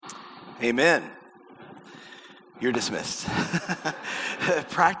Amen. You're dismissed.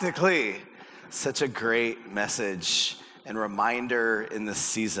 Practically, such a great message and reminder in this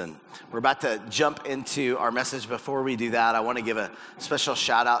season. We're about to jump into our message. Before we do that, I want to give a special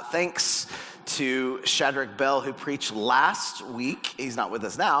shout out. Thanks to Shadrach Bell, who preached last week. He's not with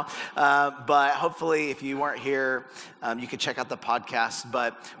us now, but hopefully if you weren't here, you could check out the podcast.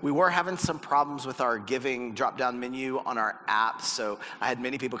 But we were having some problems with our giving drop-down menu on our app. So I had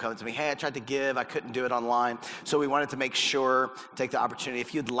many people come to me, hey, I tried to give, I couldn't do it online. So we wanted to make sure, take the opportunity,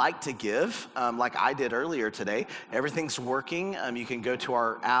 if you'd like to give, like I did earlier today, everything's working. You can go to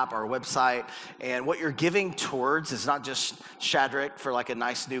our app, our website, and what you're giving towards is not just Shadrach for like a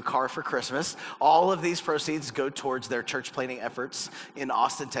nice new car for Christmas. All of these proceeds go towards their church planting efforts in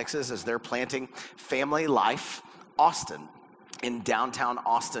Austin, Texas, as they're planting Family Life Austin in downtown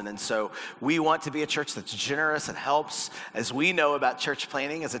Austin. And so we want to be a church that's generous and helps, as we know about church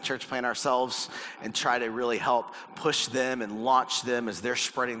planting, as a church plant ourselves, and try to really help push them and launch them as they're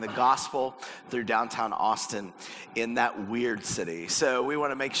spreading the gospel through downtown Austin in that weird city. So we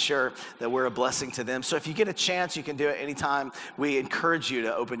want to make sure that we're a blessing to them. So if you get a chance, you can do it anytime. We encourage you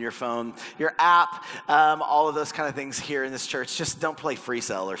to open your phone, your app, all of those kind of things here in this church. Just don't play free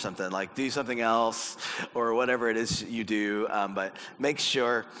cell or something, like do something else or whatever it is you do. But make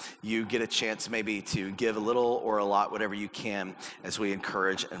sure you get a chance maybe to give a little or a lot, whatever you can, as we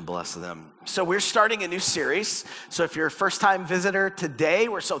encourage and bless them. So we're starting a new series. So if you're a first-time visitor today,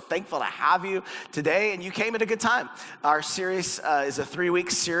 we're so thankful to have you today, and you came at a good time. Our series is a 3-week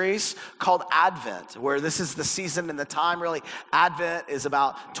series called Advent, where this is the season and the time, really. Advent is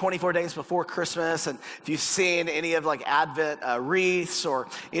about 24 days before Christmas, and if you've seen any of like Advent wreaths or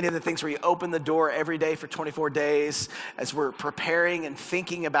any of the things where you open the door every day for 24 days, as we're preparing and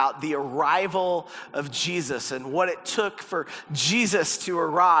thinking about the arrival of Jesus and what it took for Jesus to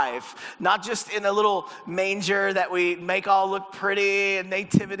arrive, not just in a little manger that we make all look pretty and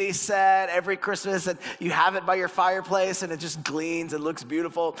nativity set every Christmas and you have it by your fireplace and it just gleams and looks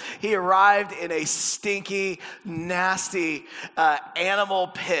beautiful. He arrived in a stinky, nasty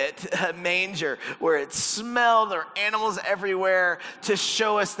animal pit manger where it smelled, there were animals everywhere, to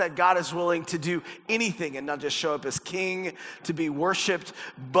show us that God is willing to do anything and not just show up as king to be worshiped,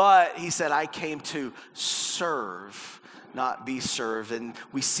 but he said, I came to serve, not be served. And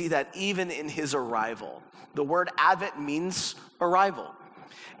we see that even in his arrival. The word Advent means arrival.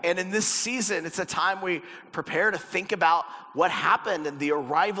 And in this season, it's a time we prepare to think about what happened and the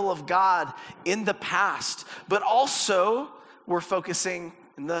arrival of God in the past, but also we're focusing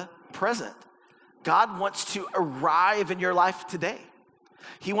in the present. God wants to arrive in your life today.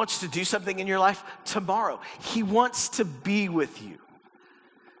 He wants to do something in your life tomorrow. He wants to be with you.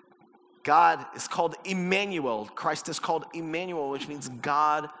 God is called Emmanuel. Christ is called Emmanuel, which means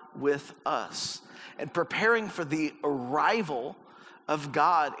God with us. And preparing for the arrival of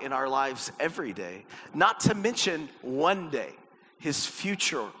God in our lives every day, not to mention one day, his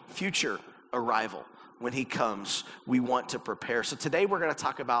future arrival. When he comes, we want to prepare. So today we're going to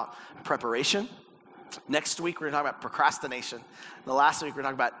talk about preparation. Next week, we're going to talk about procrastination. And the last week, we're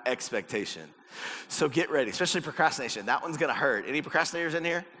talking about expectation. So get ready, especially procrastination. That one's going to hurt. Any procrastinators in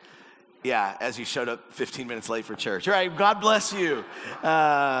here? Yeah, as you showed up 15 minutes late for church. All right, God bless you.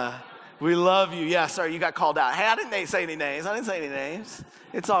 We love you. Yeah, sorry, you got called out. Hey, I didn't say any names.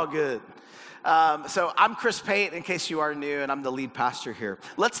 It's all good. So I'm Chris Pate, in case you are new, and I'm the lead pastor here.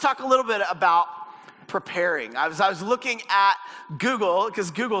 Let's talk a little bit about preparing. I was looking at Google,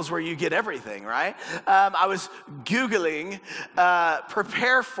 because Google's where you get everything, right? I was Googling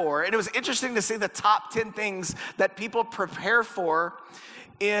prepare for, and it was interesting to see the top 10 things that people prepare for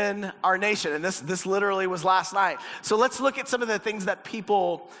in our nation. And this literally was last night. So let's look at some of the things that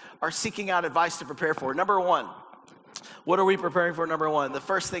people are seeking out advice to prepare for. Number one, what are we preparing for? Number one, the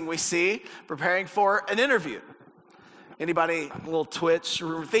first thing we see, preparing for an interview. Anybody, a little twitch,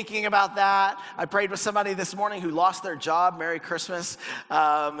 thinking about that? I prayed with somebody this morning who lost their job. Merry Christmas.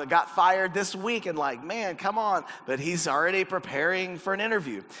 Got fired this week and like, man, come on. But he's already preparing for an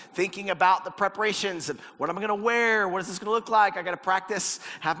interview, thinking about the preparations and what am I going to wear? What is this going to look like? I got to practice,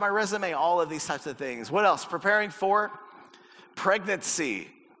 have my resume, all of these types of things. What else? Preparing for pregnancy.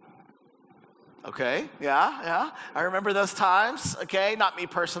 Okay, yeah. I remember those times. Okay, not me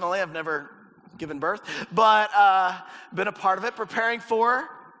personally. I've never given birth, but been a part of it. Preparing for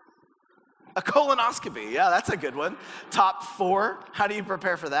a colonoscopy. Yeah, that's a good one. Top 4. How do you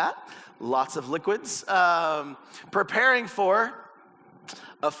prepare for that? Lots of liquids. Preparing for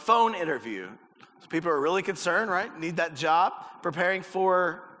a phone interview. So people are really concerned, right? Need that job. Preparing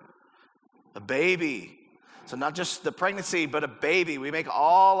for a baby. So not just the pregnancy, but a baby. We make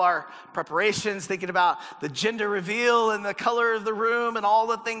all our preparations thinking about the gender reveal and the color of the room and all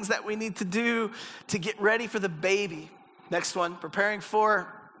the things that we need to do to get ready for the baby. Next one, preparing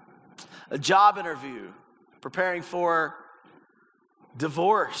for a job interview, preparing for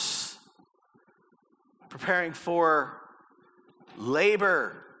divorce, preparing for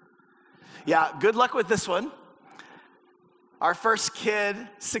labor. Yeah, good luck with this one. Our first kid,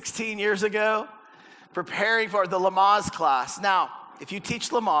 16 years ago, preparing for the Lamaze class. Now, if you teach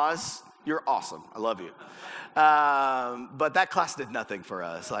Lamaze, you're awesome. I love you. But that class did nothing for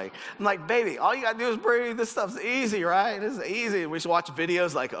us. I'm like, baby, all you gotta do is breathe. This stuff's easy, right? This is easy. We just watch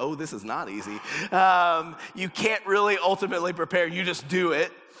videos like, oh, this is not easy. You can't really ultimately prepare. You just do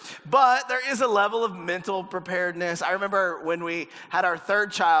it. But there is a level of mental preparedness. I remember when we had our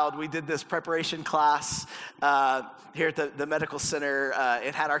third child, we did this preparation class here at the medical center.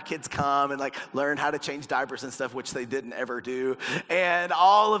 It had our kids come and learn how to change diapers and stuff, which they didn't ever do. And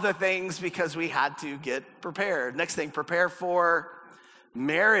all of the things because we had to get prepared. Next thing, prepare for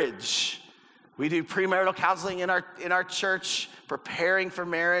marriage. We do premarital counseling in our church, preparing for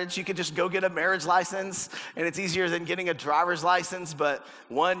marriage. You could just go get a marriage license, and it's easier than getting a driver's license. But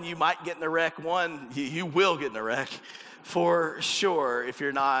one, you might get in a wreck. One, you will get in a wreck for sure if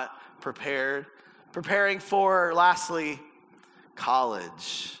you're not prepared. Preparing for, lastly,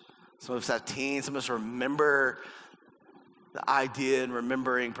 college. Some of us have teens. Some of us remember the idea and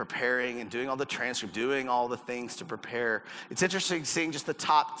remembering, preparing, and doing all the transcript, doing all the things to prepare. It's interesting seeing just the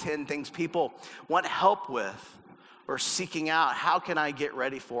top 10 things people want help with or seeking out. How can I get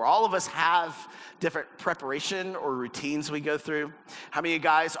ready for? All of us have different preparation or routines we go through. How many of you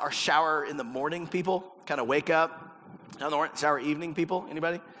guys are shower in the morning people? Kind of wake up, shower evening people?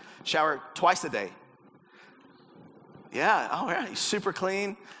 Anybody? Shower twice a day. Yeah, oh yeah, you're super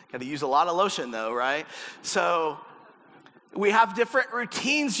clean. Got to use a lot of lotion though, right? So we have different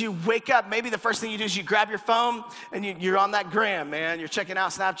routines. You wake up, maybe the first thing you do is you grab your phone and you're on that gram, man. You're checking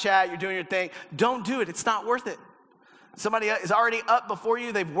out Snapchat, you're doing your thing. Don't do it, it's not worth it. Somebody is already up before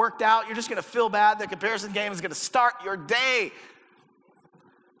you, they've worked out, you're just gonna feel bad. The comparison game is gonna start your day.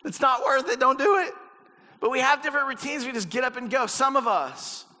 It's not worth it, don't do it. But we have different routines, we just get up and go. Some of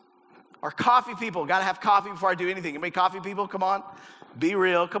us are coffee people, gotta have coffee before I do anything. Anybody coffee people, come on. Be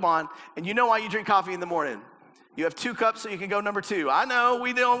real, come on. And you know why you drink coffee in the morning. You have 2 cups so you can go number 2. I know,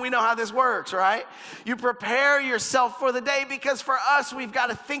 we know how this works, right? You prepare yourself for the day because for us, we've got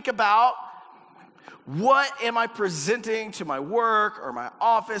to think about what am I presenting to my work or my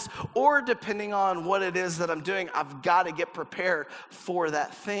office, or depending on what it is that I'm doing, I've got to get prepared for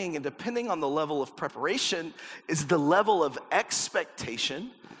that thing. And depending on the level of preparation is the level of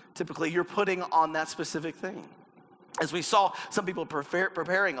expectation typically you're putting on that specific thing. As we saw, some people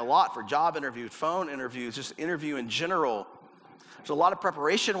preparing a lot for job interviews, phone interviews, just interview in general. There's a lot of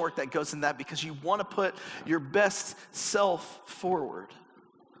preparation work that goes in that because you want to put your best self forward.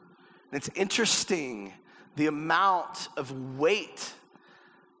 And it's interesting the amount of weight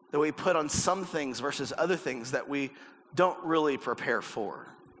that we put on some things versus other things that we don't really prepare for.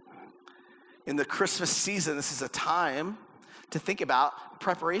 In the Christmas season, this is a time to think about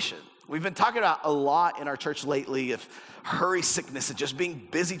preparation. We've been talking about a lot in our church lately of hurry sickness and just being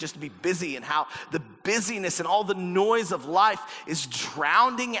busy just to be busy, and how the busyness and all the noise of life is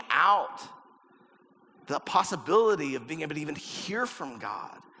drowning out the possibility of being able to even hear from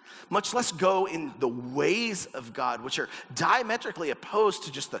God, much less go in the ways of God, which are diametrically opposed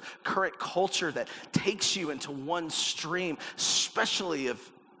to just the current culture that takes you into one stream, especially of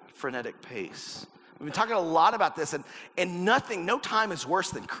frenetic pace. We've been talking a lot about this, and no time is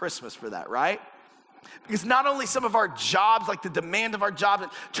worse than Christmas for that, right? Because not only some of our jobs, like the demand of our jobs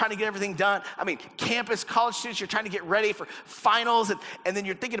and trying to get everything done, campus, college students, you're trying to get ready for finals, and then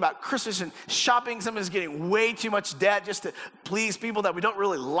you're thinking about Christmas and shopping. Someone's getting way too much debt just to please people that we don't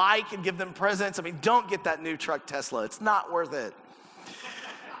really like and give them presents. Don't get that new truck Tesla. It's not worth it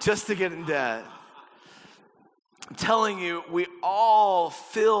just to get in debt. I'm telling you, we all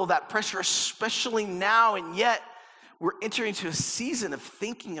feel that pressure, especially now, and yet we're entering into a season of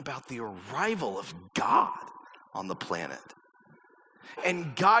thinking about the arrival of God on the planet.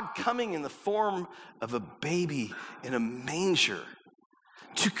 And God coming in the form of a baby in a manger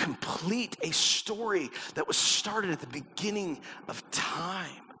to complete a story that was started at the beginning of time.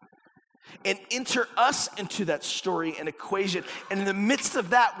 And enter us into that story and equation. And in the midst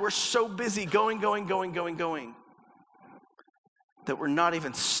of that, we're so busy going, that we're not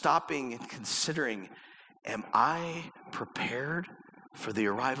even stopping and considering, am I prepared for the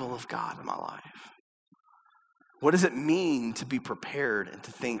arrival of God in my life? What does it mean to be prepared and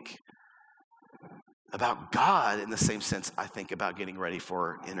to think about God in the same sense I think about getting ready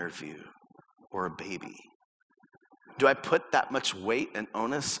for an interview or a baby? Do I put that much weight and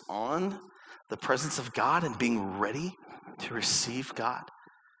onus on the presence of God and being ready to receive God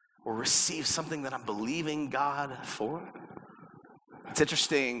or receive something that I'm believing God for? It's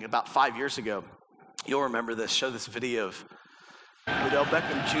interesting, about 5 years ago, you'll remember this, show this video of Odell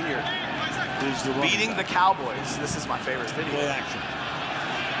Beckham Jr. beating the Cowboys. This is my favorite video. Play action.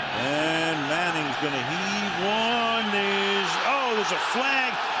 And Manning's going to heave one. There's a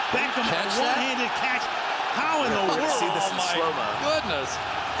flag. Beckham, a one-handed catch. How in the world? See this in slow-mo. Goodness.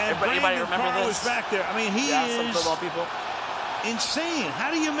 And Anybody remember Carr this? was back there. I mean, he Some is football people. insane.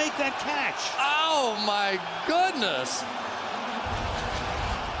 How do you make that catch? Oh, my goodness.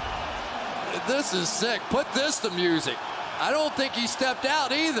 This is sick. Put this to music. I don't think he stepped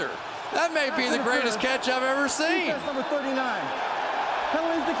out either. That may be the greatest catch I've ever seen. Defense number 39.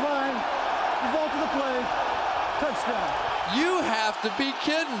 Penalties decline. Result of the play. Touchdown. You have to be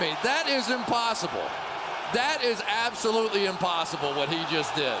kidding me. That is impossible. That is absolutely impossible what he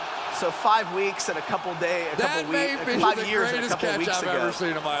just did. So 5 weeks and a couple days, That may be 5 the years and a greatest couple catch weeks I've ago. ever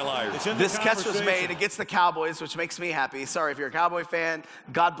seen in my life. It's in the This catch was conversation. made against the Cowboys, which makes me happy. Sorry, if you're a Cowboy fan,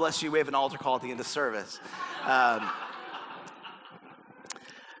 God bless you. We have an altar call at the end of service.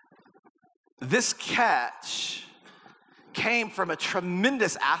 This catch came from a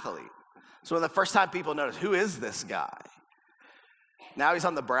tremendous athlete. So when the first time people noticed, who is this guy? Now he's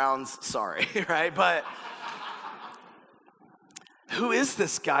on the Browns, sorry, right? But who is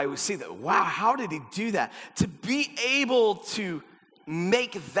this guy? We see that, wow, how did he do that? To be able to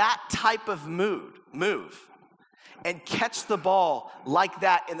make that type of move and catch the ball like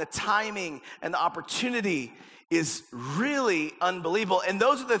that, and the timing and the opportunity is really unbelievable. And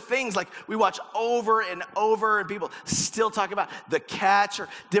those are the things like we watch over and over, and people still talk about the catch or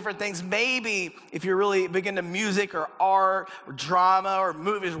different things. Maybe if you're really big into music or art or drama or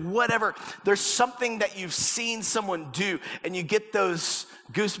movies, whatever, there's something that you've seen someone do and you get those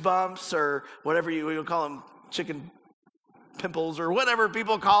goosebumps or whatever you call them, chicken pimples or whatever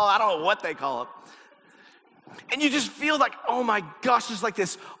people call it. I don't know what they call it. And you just feel like, oh my gosh, there's like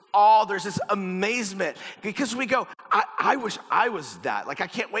this awe, there's this amazement, because we go, I wish I was that. Like, I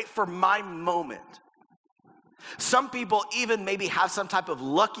can't wait for my moment. Some people even maybe have some type of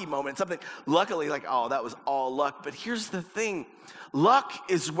lucky moment, something luckily like, oh, that was all luck. But here's the thing, luck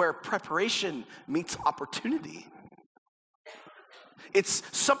is where preparation meets opportunity. It's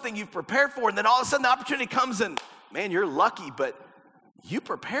something you've prepared for, and then all of a sudden the opportunity comes and, man, you're lucky, but you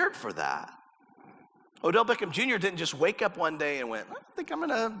prepared for that. Odell Beckham Jr. didn't just wake up one day and went, I think I'm going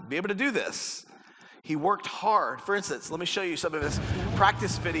to be able to do this. He worked hard. For instance, let me show you some of this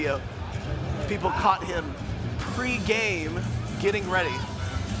practice video. People caught him pre-game getting ready.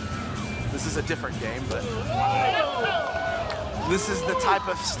 This is a different game, but this is the type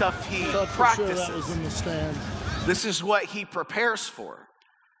of stuff he practices. Sure that was in the stands. This is what he prepares for.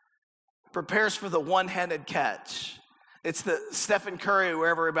 Prepares for the one-handed catch. It's the Stephen Curry where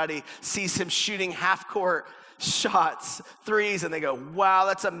everybody sees him shooting half-court shots, threes, and they go, wow,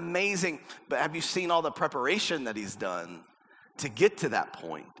 that's amazing. But have you seen all the preparation that he's done to get to that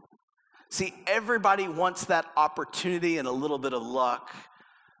point? See, everybody wants that opportunity and a little bit of luck,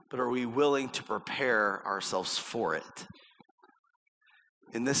 but are we willing to prepare ourselves for it?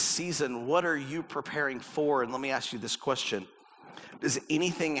 In this season, what are you preparing for? And let me ask you this question. Does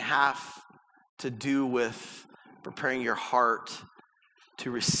anything have to do with preparing your heart to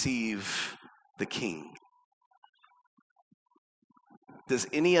receive the King? Does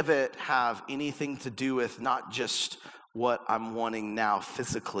any of it have anything to do with not just what I'm wanting now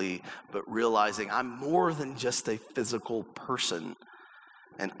physically, but realizing I'm more than just a physical person,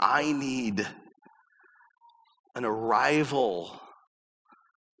 and I need an arrival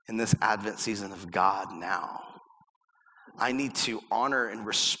in this Advent season of God now? I need to honor and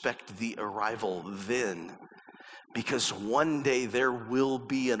respect the arrival then, because one day there will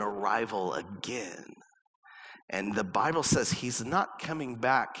be an arrival again. And the Bible says he's not coming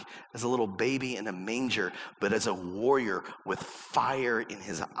back as a little baby in a manger, but as a warrior with fire in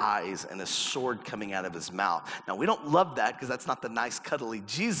his eyes and a sword coming out of his mouth. Now, we don't love that because that's not the nice, cuddly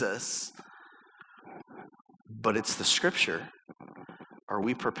Jesus, but it's the scripture. Are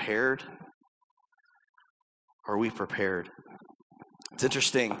we prepared? Are we prepared? It's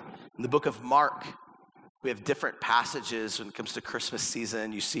interesting. In the book of Mark, we have different passages when it comes to Christmas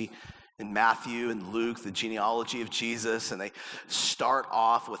season. You see in Matthew and Luke the genealogy of Jesus, and they start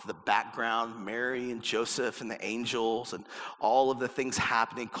off with the background, Mary and Joseph and the angels and all of the things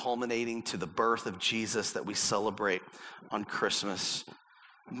happening, culminating to the birth of Jesus that we celebrate on Christmas.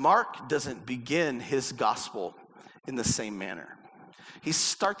 Mark doesn't begin his gospel in the same manner. He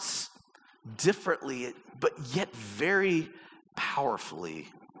starts differently, but yet very powerfully.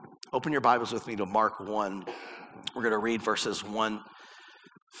 Open your Bibles with me to Mark 1. We're going to read verses 1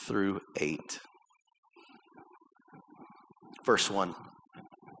 through 8. Verse 1.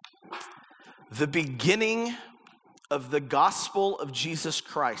 The beginning of the gospel of Jesus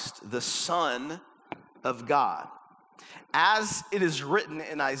Christ, the Son of God. As it is written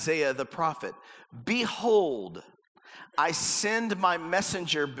in Isaiah the prophet, behold, I send my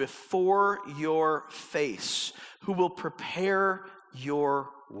messenger before your face, who will prepare your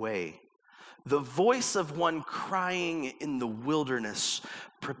way. The voice of one crying in the wilderness,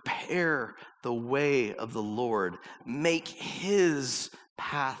 prepare the way of the Lord, make his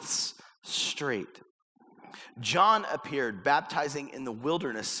paths straight. John appeared baptizing in the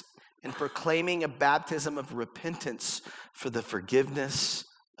wilderness and proclaiming a baptism of repentance for the forgiveness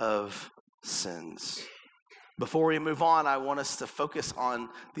of sins. Before we move on, I want us to focus on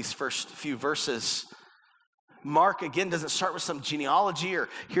these first few verses. Mark, again, doesn't start with some genealogy or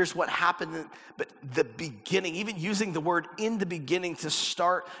here's what happened, but the beginning, even using the word in the beginning to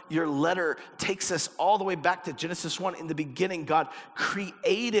start your letter takes us all the way back to Genesis 1. In the beginning, God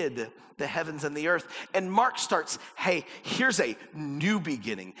created the heavens and the earth. And Mark starts, hey, here's a new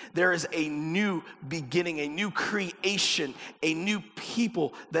beginning. There is a new beginning, a new creation, a new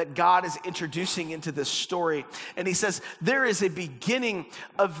people that God is introducing into this story. And he says, there is a beginning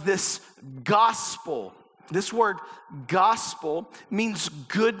of this gospel. This word gospel means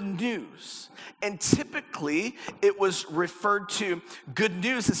good news. And typically it was referred to good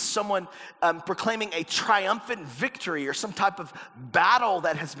news as someone proclaiming a triumphant victory or some type of battle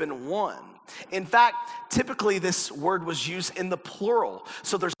that has been won. In fact, typically this word was used in the plural.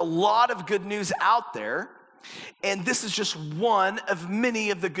 So there's a lot of good news out there. And this is just one of many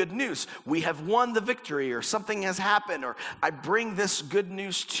of the good news. We have won the victory, or something has happened, or I bring this good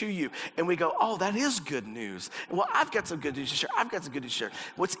news to you. And we go, oh, that is good news. Well, I've got some good news to share. I've got some good news to share.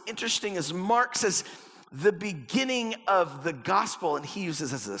 What's interesting is Mark says the beginning of the gospel, and he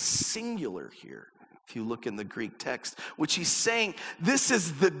uses as a singular here. If you look in the Greek text, which he's saying, this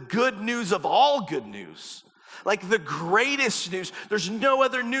is the good news of all good news. Like the greatest news. There's no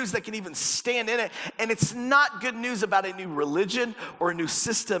other news that can even stand in it. And it's not good news about a new religion or a new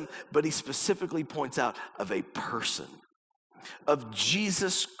system, but he specifically points out of a person, of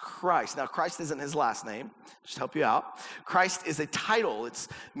Jesus Christ. Now, Christ isn't his last name, just to help you out. Christ is a title. It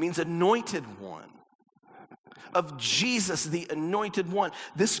means anointed one. Of Jesus, the anointed one.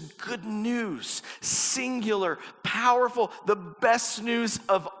 This good news, singular, powerful, the best news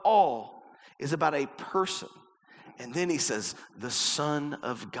of all is about a person. And then he says, the Son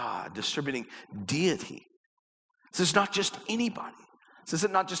of God, distributing deity. This is not just anybody. This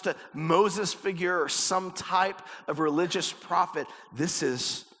isn't not just a Moses figure or some type of religious prophet. This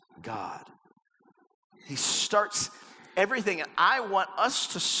is God. He starts everything. And I want us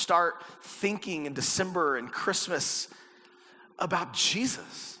to start thinking in December and Christmas about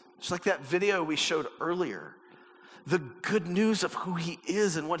Jesus. Just like that video we showed earlier. The good news of who he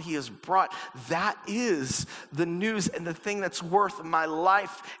is and what he has brought. That is the news and the thing that's worth my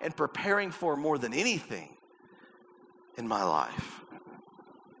life and preparing for more than anything in my life.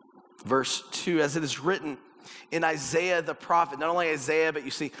 Verse 2, as it is written in Isaiah the prophet, not only Isaiah, but you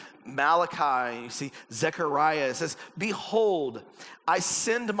see Malachi, you see Zechariah. It says, behold, I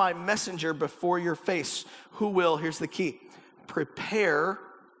send my messenger before your face, who will, here's the key, prepare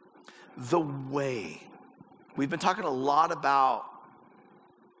the way. We've been talking a lot about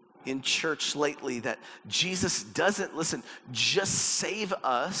in church lately that Jesus doesn't, just save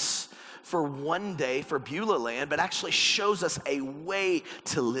us for one day for Beulah land, but actually shows us a way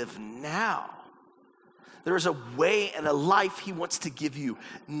to live now. There is a way and a life he wants to give you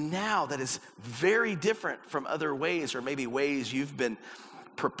now that is very different from other ways, or maybe ways you've been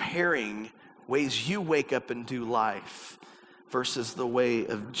preparing, ways you wake up and do life versus the way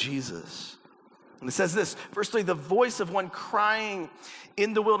of Jesus. And it says this, firstly, the voice of one crying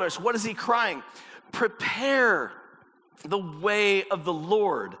in the wilderness. What is he crying? Prepare the way of the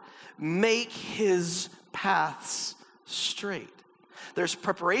Lord. Make his paths straight. There's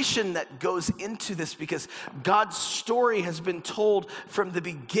preparation that goes into this because God's story has been told from the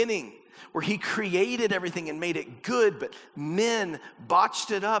beginning, where he created everything and made it good, but men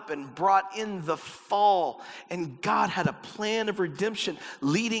botched it up and brought in the fall. And God had a plan of redemption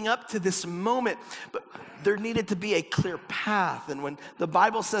leading up to this moment, but there needed to be a clear path. And when the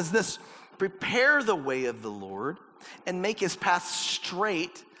Bible says this, prepare the way of the Lord and make his path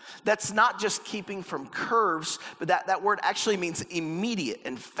straight, That's not just keeping from curves, but that word actually means immediate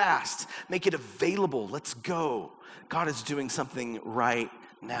and fast. Make it available. Let's go. God is doing something right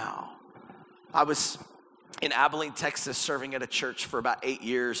now. I was in Abilene, Texas, serving at a church for about 8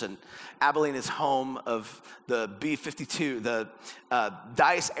 years, and Abilene is home of the B-52, the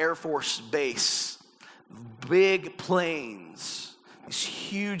Dice Air Force Base. Big planes, these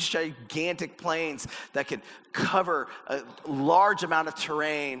huge, gigantic planes that can cover a large amount of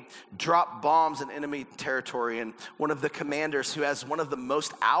terrain, drop bombs in enemy territory. And one of the commanders who has one of the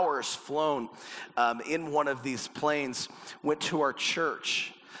most hours flown in one of these planes went to our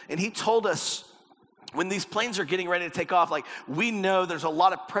church. And he told us, when these planes are getting ready to take off, like, we know there's a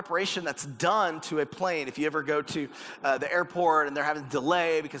lot of preparation that's done to a plane. If you ever go to the airport and they're having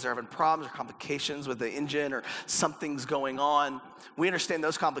delay because they're having problems or complications with the engine or something's going on, we understand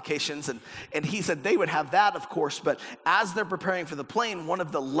those complications. And he said they would have that, of course, but as they're preparing for the plane, one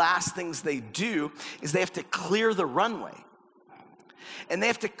of the last things they do is they have to clear the runway. And they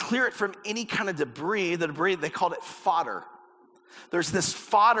have to clear it from any kind of debris. The debris, they called it fodder. There's this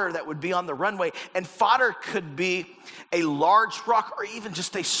fodder that would be on the runway, and fodder could be a large rock or even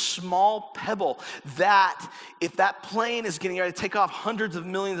just a small pebble that, if that plane is getting ready to take off hundreds of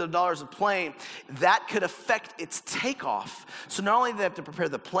millions of dollars of plane, that could affect its takeoff. So not only did they have to prepare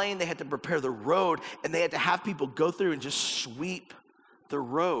the plane, they had to prepare the road, and they had to have people go through and just sweep the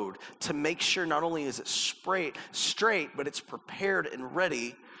road to make sure not only is it straight, but it's prepared and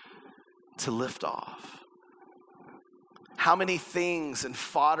ready to lift off. How many things and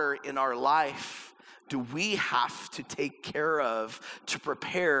fodder in our life do we have to take care of to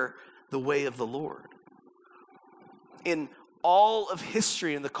prepare the way of the Lord? In all of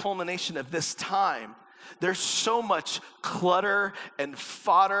history and the culmination of this time, there's so much clutter and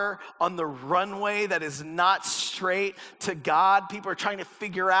fodder on the runway that is not straight to God. People are trying to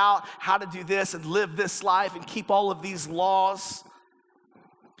figure out how to do this and live this life and keep all of these laws.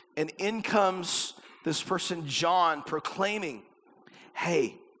 And in comes this person, John, proclaiming,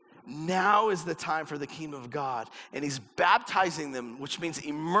 hey, now is the time for the kingdom of God. And he's baptizing them, which means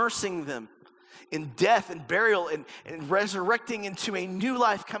immersing them in death and burial and resurrecting into a new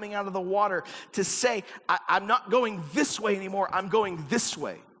life coming out of the water to say, I'm not going this way anymore, I'm going this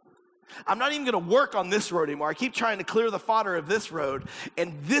way. I'm not even going to work on this road anymore. I keep trying to clear the fodder of this road,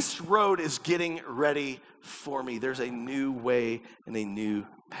 and this road is getting ready for me. There's a new way and a new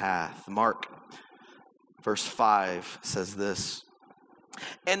path. Mark Verse 5 says this,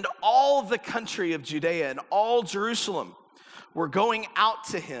 and all the country of Judea and all Jerusalem were going out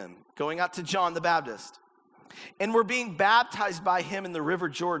to him, going out to John the Baptist, and were being baptized by him in the river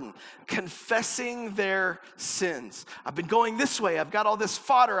Jordan, confessing their sins. I've been going this way. I've got all this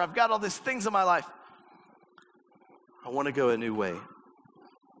fodder. I've got all these things in my life. I want to go a new way.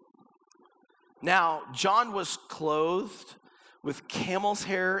 Now, John was clothed with camel's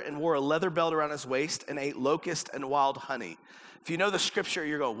hair and wore a leather belt around his waist and ate locust and wild honey. If you know the scripture,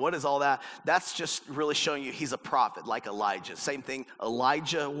 you're going, what is all that? That's just really showing you he's a prophet like Elijah. Same thing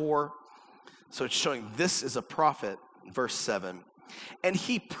Elijah wore. So it's showing this is a prophet, verse 7. And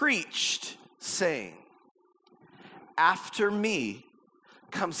he preached, saying, after me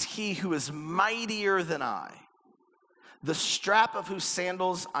comes he who is mightier than I, the strap of whose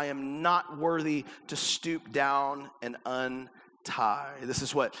sandals I am not worthy to stoop down and untie. This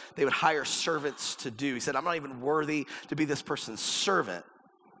is what they would hire servants to do. He said, I'm not even worthy to be this person's servant.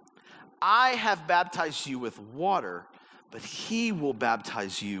 I have baptized you with water, but he will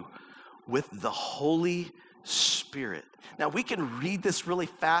baptize you with the Holy Spirit. Now, we can read this really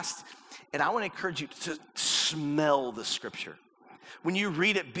fast, and I want to encourage you to smell the scripture. When you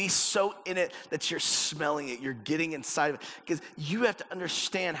read it, be so in it that you're smelling it, you're getting inside of it, because you have to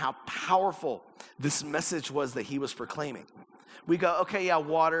understand how powerful this message was that he was proclaiming. We go, okay, yeah,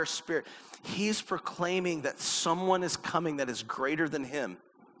 water, spirit. He's proclaiming that someone is coming that is greater than him,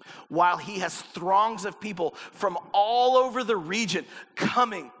 while he has throngs of people from all over the region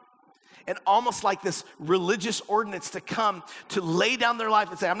coming, and almost like this religious ordinance to come to lay down their life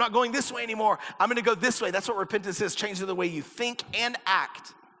and say, I'm not going this way anymore. I'm going to go this way. That's what repentance is, changing the way you think and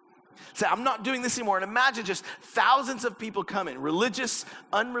act. Say, I'm not doing this anymore. And imagine just thousands of people coming, religious,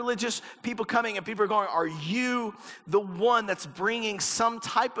 unreligious people coming, and people are going, are you the one that's bringing some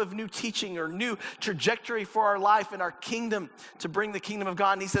type of new teaching or new trajectory for our life and our kingdom to bring the kingdom of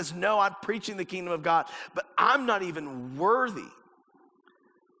God? And he says, no, I'm preaching the kingdom of God, but I'm not even worthy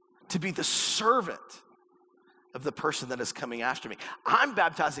to be the servant of the person that is coming after me. I'm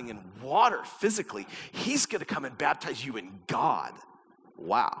baptizing in water physically. He's going to come and baptize you in God.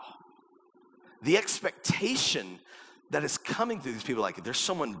 Wow. The expectation that is coming through these people. Like, there's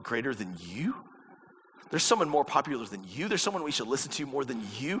someone greater than you. There's someone more popular than you. There's someone we should listen to more than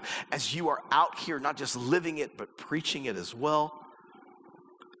you, as you are out here not just living it, but preaching it as well.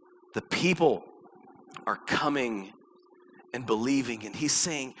 The people are coming and believing, and he's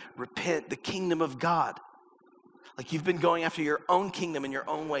saying, repent, the kingdom of God. Like, you've been going after your own kingdom in your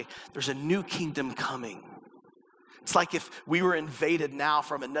own way. There's a new kingdom coming. It's like if we were invaded now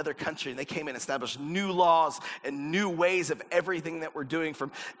from another country and they came in and established new laws and new ways of everything that we're doing,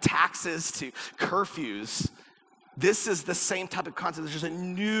 from taxes to curfews. This is the same type of concept. There's a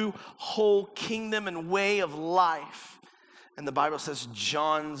new whole kingdom and way of life. And the Bible says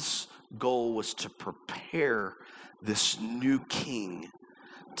John's goal was to prepare this new king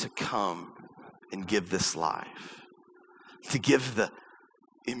to come and give this life, to give the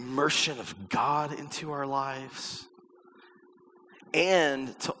immersion of God into our lives,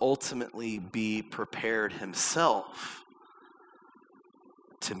 and to ultimately be prepared himself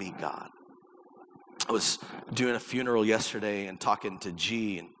to meet God. I was doing a funeral yesterday and talking to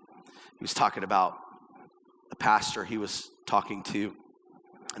G, and he was talking about a pastor he was talking to.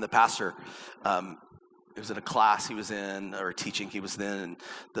 And the pastor, it was in a class he was in, or teaching he was in,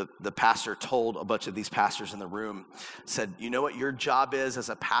 and the pastor told a bunch of these pastors in the room, said, you know what your job is as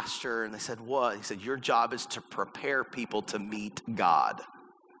a pastor? And they said, what? He said, your job is to prepare people to meet God.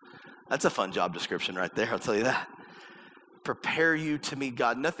 That's a fun job description right there, I'll tell you that. Prepare you to meet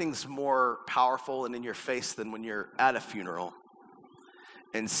God. Nothing's more powerful and in your face than when you're at a funeral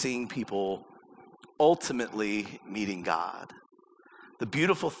and seeing people ultimately meeting God. The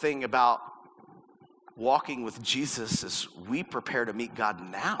beautiful thing about walking with Jesus is we prepare to meet God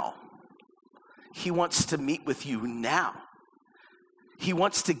now. He wants to meet with you now. He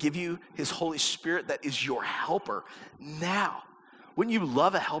wants to give you his Holy Spirit that is your helper now. Wouldn't you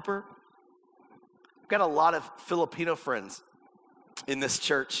love a helper? I've got a lot of Filipino friends in this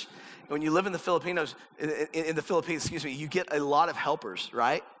church. And when you live in the Philippines, you get a lot of helpers,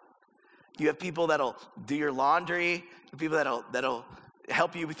 right? You have people that'll do your laundry, people that'll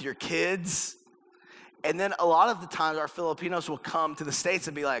help you with your kids. And then a lot of the times our Filipinos will come to the States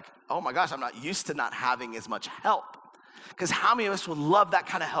and be like, oh my gosh, I'm not used to not having as much help. Because how many of us would love that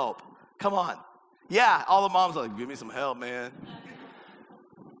kind of help? Come on. Yeah, all the moms are like, give me some help, man.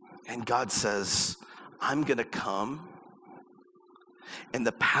 And God says, I'm going to come, and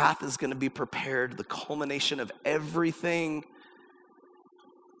the path is going to be prepared, the culmination of everything.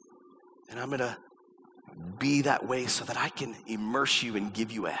 And I'm going to be that way so that I can immerse you and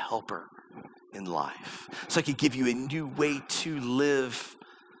give you a helper in life. So I could give you a new way to live,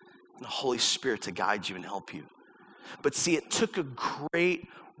 and the Holy Spirit to guide you and help you. But see, it took a great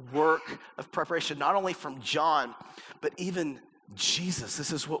work of preparation, not only from John, but even Jesus.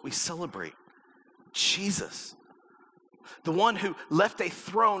 This is what we celebrate. Jesus, the one who left a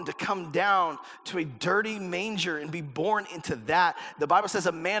throne to come down to a dirty manger and be born into that. The Bible says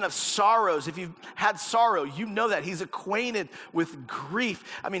a man of sorrows. If you've had sorrow, you know that. He's acquainted with grief.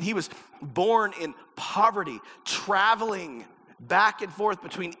 I mean, he was born in poverty, traveling back and forth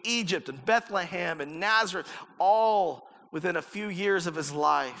between Egypt and Bethlehem and Nazareth, all within a few years of his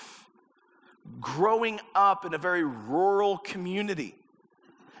life. Growing up in a very rural community,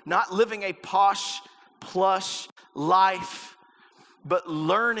 not living a posh, plush life, but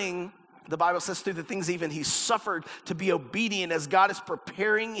learning, the Bible says, through the things even he suffered, to be obedient as God is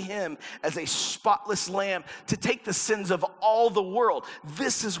preparing him as a spotless lamb to take the sins of all the world.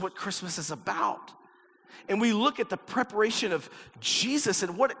 This is what Christmas is about. And we look at the preparation of Jesus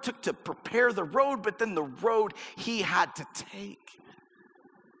and what it took to prepare the road, but then the road he had to take.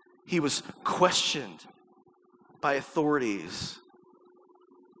 He was questioned by authorities.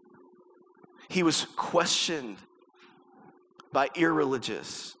 He was questioned by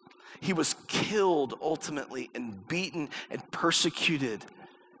irreligious. He was killed ultimately and beaten and persecuted.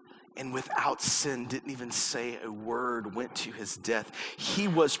 And without sin, didn't even say a word, went to his death. He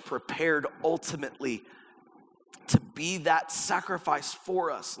was prepared ultimately to be that sacrifice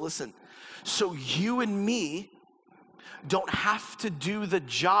for us. Listen, so you and me don't have to do the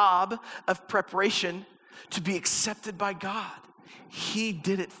job of preparation to be accepted by God. He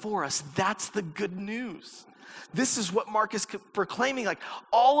did it for us. That's the good news. This is what Mark is proclaiming, like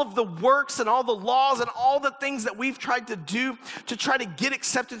all of the works and all the laws and all the things that we've tried to do to try to get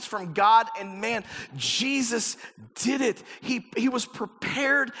acceptance from God and man, Jesus did it. He was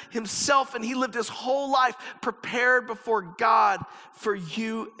prepared himself, and he lived his whole life prepared before God for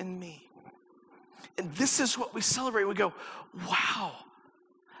you and me. And this is what we celebrate. We go, wow,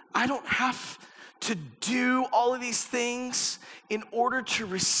 I don't have to do all of these things in order to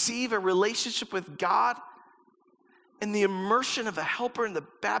receive a relationship with God. and the immersion of a helper and the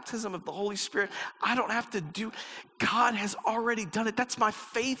baptism of the Holy Spirit, I don't have to do. God has already done it. That's my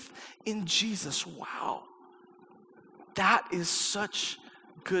faith in Jesus. Wow. That is such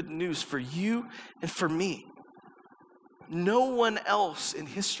good news for you and for me. No one else in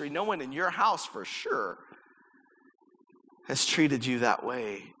history, no one in your house for sure, has treated you that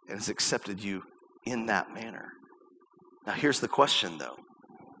way and has accepted you in that manner. Now here's the question though.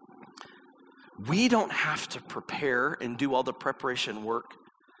 We don't have to prepare and do all the preparation work.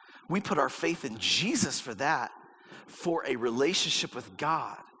 We put our faith in Jesus for that, for a relationship with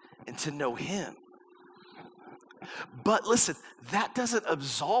God and to know him. But listen, that doesn't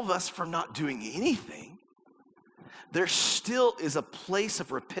absolve us from not doing anything. There still is a place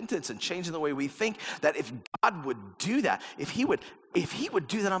of repentance and changing the way we think, that if God would do that, if he would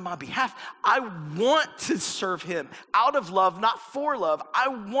do that on my behalf, I want to serve him out of love, not for love. I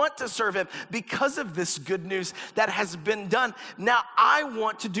want to serve him because of this good news that has been done. Now I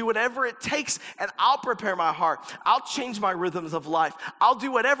want to do whatever it takes, and I'll prepare my heart. I'll change my rhythms of life. I'll do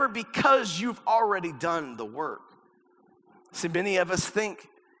whatever because you've already done the work. See, many of us think,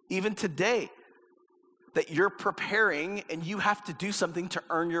 even today, that you're preparing and you have to do something to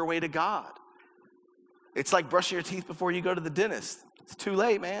earn your way to God. It's like brushing your teeth before you go to the dentist. It's too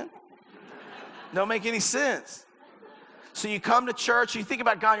late, man. Don't make any sense. So you come to church, you think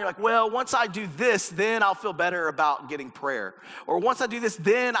about God, and you're like, well, once I do this, then I'll feel better about getting prayer. Or once I do this,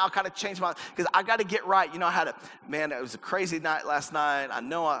 then I'll kind of change my, because I got to get right. You know, it was a crazy night last night. I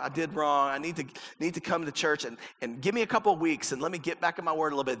know I did wrong. I need to come to church and give me a couple of weeks and let me get back in my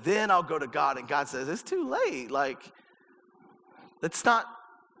word a little bit. Then I'll go to God. And God says, it's too late. Like, that's not,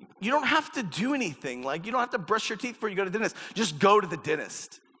 you don't have to do anything. Like, you don't have to brush your teeth before you go to the dentist. Just go to the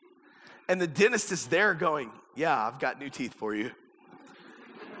dentist. And the dentist is there going, yeah, I've got new teeth for you.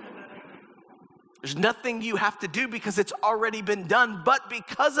 There's nothing you have to do because it's already been done. But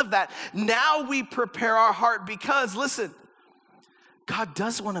because of that, now we prepare our heart because, listen, God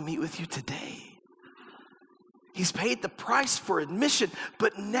does want to meet with you today. He's paid the price for admission,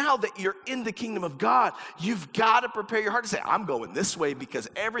 but now that you're in the kingdom of God, you've got to prepare your heart to say, I'm going this way because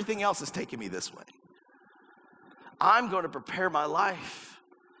everything else is taking me this way. I'm going to prepare my life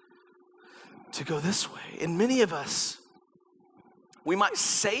to go this way. And many of us, we might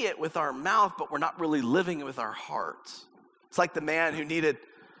say it with our mouth, but we're not really living it with our hearts. It's like the man who needed,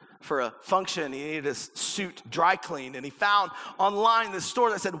 for a function, he needed his suit dry cleaned, and he found online this store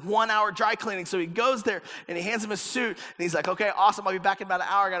that said 1 hour dry cleaning. So he goes there and he hands him his suit, and he's like, okay, awesome, I'll be back in about an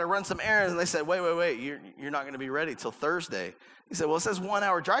hour, I gotta run some errands. And they said, wait, you're not gonna be ready till Thursday. He said, well, it says 1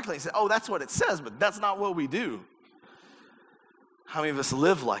 hour dry cleaning. He said, oh, that's what it says, but that's not what we do. How many of us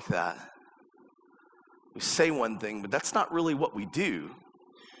live like that? We say one thing, but that's not really what we do.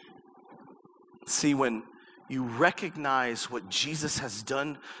 See, when you recognize what Jesus has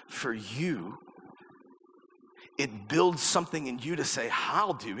done for you, it builds something in you to say,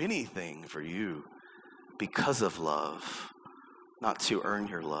 I'll do anything for you because of love, not to earn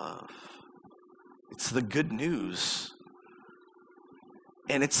your love. It's the good news.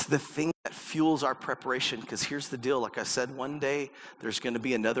 And it's the thing that fuels our preparation, because here's the deal. Like I said, one day there's going to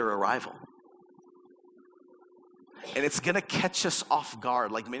be another arrival. And it's going to catch us off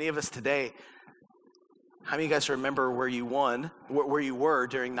guard. Like many of us today, how many of you guys remember where you were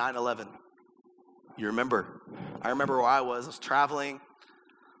during 9/11? You remember? I remember where I was. I was traveling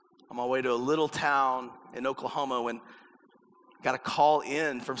on my way to a little town in Oklahoma when I got a call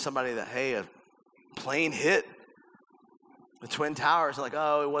in from somebody that, hey, a plane hit the Twin Towers. I'm like,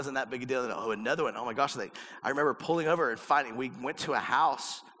 oh, it wasn't that big a deal. And, oh, another one. Oh my gosh. I remember pulling over and we went to a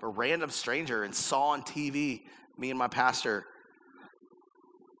house, a random stranger, and saw on TV, me and my pastor,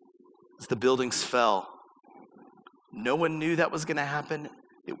 as the buildings fell. No one knew that was going to happen.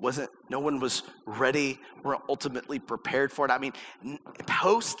 No one was ready or ultimately prepared for it. I mean,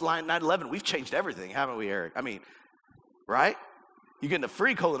 post 9/11, we've changed everything, haven't we, Eric? I mean, right? You're getting a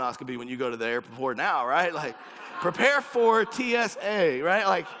free colonoscopy when you go to the airport now, right? Like, prepare for TSA, right?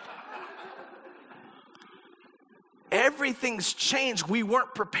 Like, everything's changed. We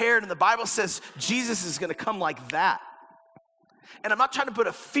weren't prepared, and the Bible says Jesus is going to come like that. And I'm not trying to put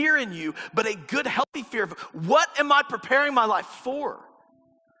a fear in you, but a good, healthy fear of what am I preparing my life for?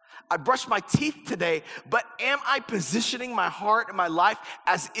 I brushed my teeth today, but am I positioning my heart and my life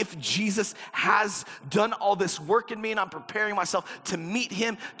as if Jesus has done all this work in me and I'm preparing myself to meet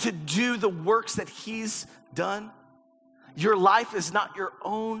him, to do the works that he's done? Your life is not your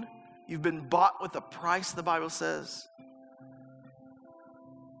own. You've been bought with a price, the Bible says.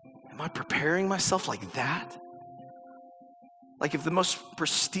 Am I preparing myself like that? Like if the most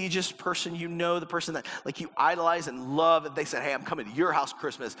prestigious person you know, the person that like you idolize and love, if they said, hey, I'm coming to your house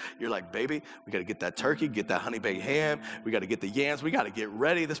Christmas, you're like, baby, we got to get that turkey, get that honey baked ham, we got to get the yams, we got to get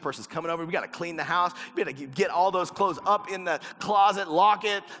ready. This person's coming over, we got to clean the house, we got to get all those clothes up in the closet, lock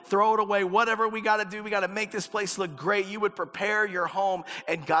it, throw it away, whatever we got to do, we got to make this place look great. You would prepare your home,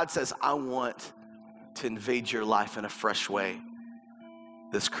 and God says, I want to invade your life in a fresh way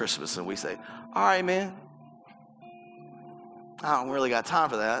this Christmas. And we say, all right, man. I don't really got time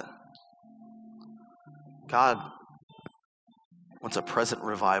for that. God wants a present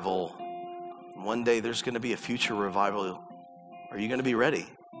revival. One day there's going to be a future revival. Are you going to be ready?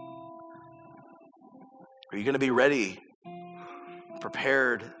 Are you going to be ready,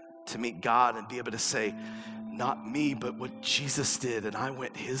 prepared to meet God and be able to say, not me, but what Jesus did, and I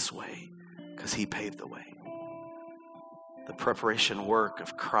went his way because he paved the way. The preparation work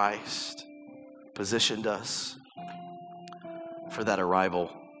of Christ positioned us for that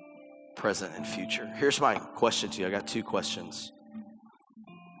arrival, present and future. Here's my question to you. I got two questions.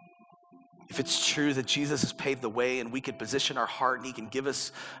 If it's true that Jesus has paved the way and we can position our heart and he can give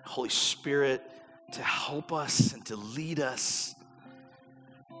us the Holy Spirit to help us and to lead us,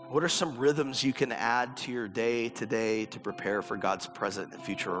 what are some rhythms you can add to your day today to prepare for God's present and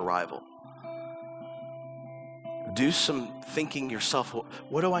future arrival? Do some thinking yourself.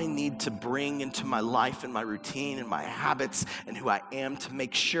 What do I need to bring into my life and my routine and my habits and who I am to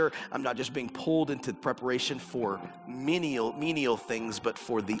make sure I'm not just being pulled into preparation for menial things, but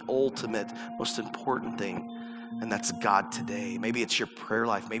for the ultimate, most important thing, and that's God today. Maybe it's your prayer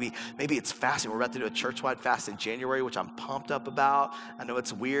life. Maybe it's fasting. We're about to do a church-wide fast in January, which I'm pumped up about. I know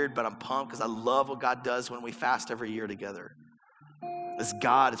it's weird, but I'm pumped because I love what God does when we fast every year together. As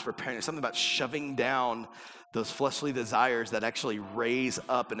God is preparing, there's something about shoving down those fleshly desires that actually raise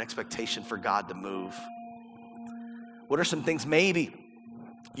up an expectation for God to move. What are some things maybe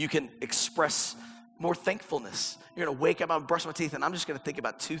you can express more thankfulness? You're going to wake up, I'm going to brush my teeth, and I'm just going to think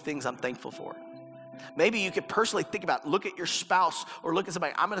about two things I'm thankful for. Maybe you could personally think about, look at your spouse or look at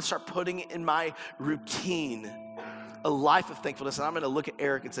somebody. I'm going to start putting in my routine a life of thankfulness, and I'm going to look at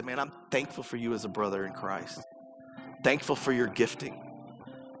Eric and say, man, I'm thankful for you as a brother in Christ. Thankful for your gifting.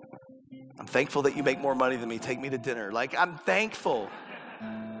 I'm thankful that you make more money than me. Take me to dinner. Like, I'm thankful.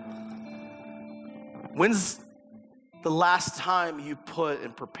 When's the last time you put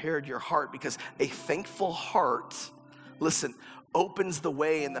and prepared your heart? Because a thankful heart, listen, opens the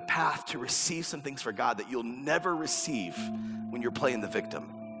way and the path to receive some things for God that you'll never receive when you're playing the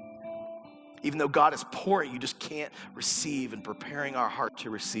victim. Even though God is pouring, you just can't receive, and preparing our heart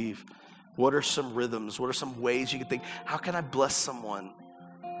to receive. What are some rhythms? What are some ways you can think, how can I bless someone?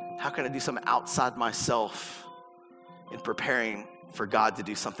 How can I do something outside myself in preparing for God to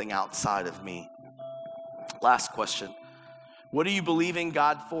do something outside of me? Last question. What are you believing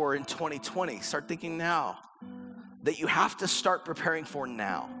God for in 2020? Start thinking now. That you have to start preparing for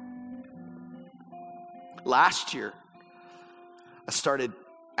now. Last year, I started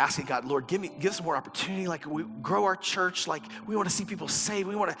asking God, Lord, give us more opportunity. Like, we grow our church. Like, we want to see people saved.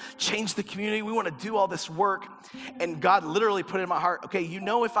 We want to change the community. We want to do all this work. And God literally put it in my heart, okay,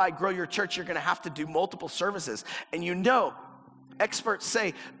 if I grow your church, you're going to have to do multiple services. And experts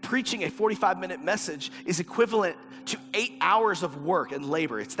say preaching a 45-minute message is equivalent to 8 hours of work and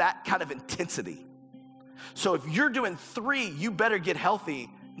labor. It's that kind of intensity. So if you're doing 3, you better get healthy.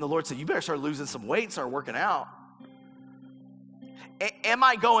 And the Lord said, you better start losing some weight and start working out.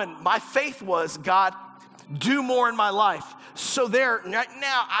 My faith was, God, do more in my life. So right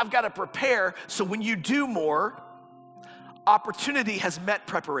now I've got to prepare. So when you do more, opportunity has met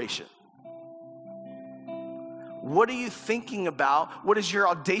preparation. What are you thinking about? What is your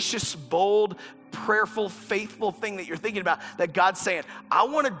audacious, bold, prayerful, faithful thing that you're thinking about that God's saying, I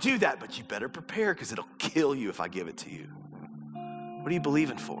want to do that, but you better prepare because it'll kill you if I give it to you? What are you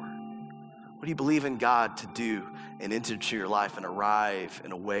believing for? What do you believe in God to do and enter into your life and arrive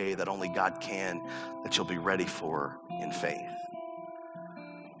in a way that only God can, that you'll be ready for in faith?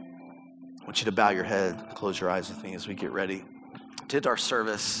 I want you to bow your head and close your eyes with me as we get ready to end our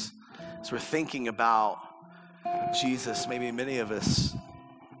service. As we're thinking about Jesus, maybe many of us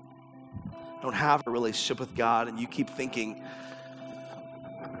don't have a relationship with God, and you keep thinking,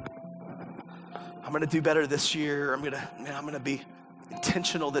 I'm going to do better this year. I'm going to be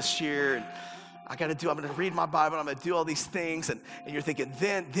intentional this year. And I'm going to read my Bible. I'm going to do all these things. And you're thinking,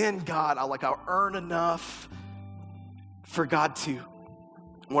 then God, I'll earn enough for God to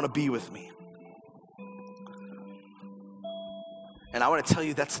want to be with me. And I want to tell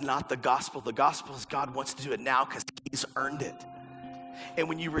you, that's not the gospel. The gospel is God wants to do it now because he's earned it. And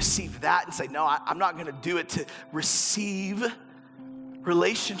when you receive that and say, no, I'm not going to do it to receive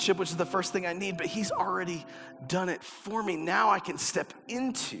relationship, which is the first thing I need, but he's already done it for me. Now I can step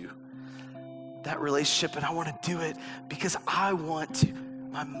into that relationship, and I want to do it because I want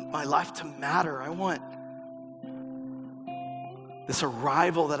my life to matter. I want this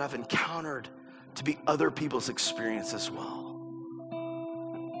arrival that I've encountered to be other people's experience as well.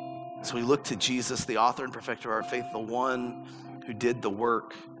 So we look to Jesus, the author and perfecter of our faith, the one who did the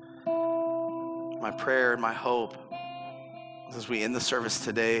work. My prayer and my hope is as we end the service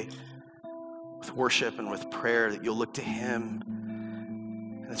today with worship and with prayer, that you'll look to him.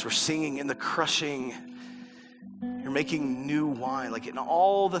 And as we're singing in the crushing, you're making new wine. Like in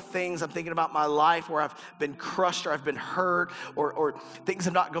all the things I'm thinking about my life where I've been crushed or I've been hurt or things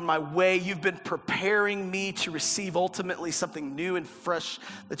have not gone my way, you've been preparing me to receive ultimately something new and fresh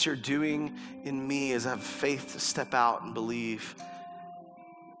that you're doing in me as I have faith to step out and believe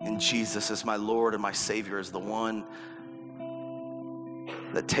in Jesus as my Lord and my Savior, as the one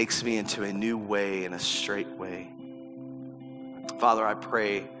that takes me into a new way and a straight way. Father, I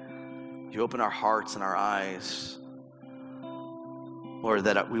pray you open our hearts and our eyes, Lord,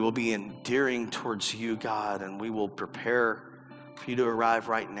 that we will be endearing towards you, God, and we will prepare for you to arrive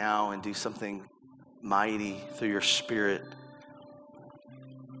right now and do something mighty through your Spirit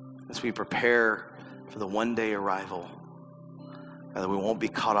as we prepare for the one-day arrival. That we won't be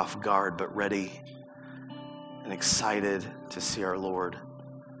caught off guard, but ready and excited to see our Lord.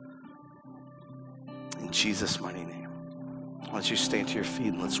 In Jesus' mighty name. Why don't you stand to your feet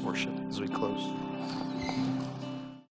and let's worship as we close.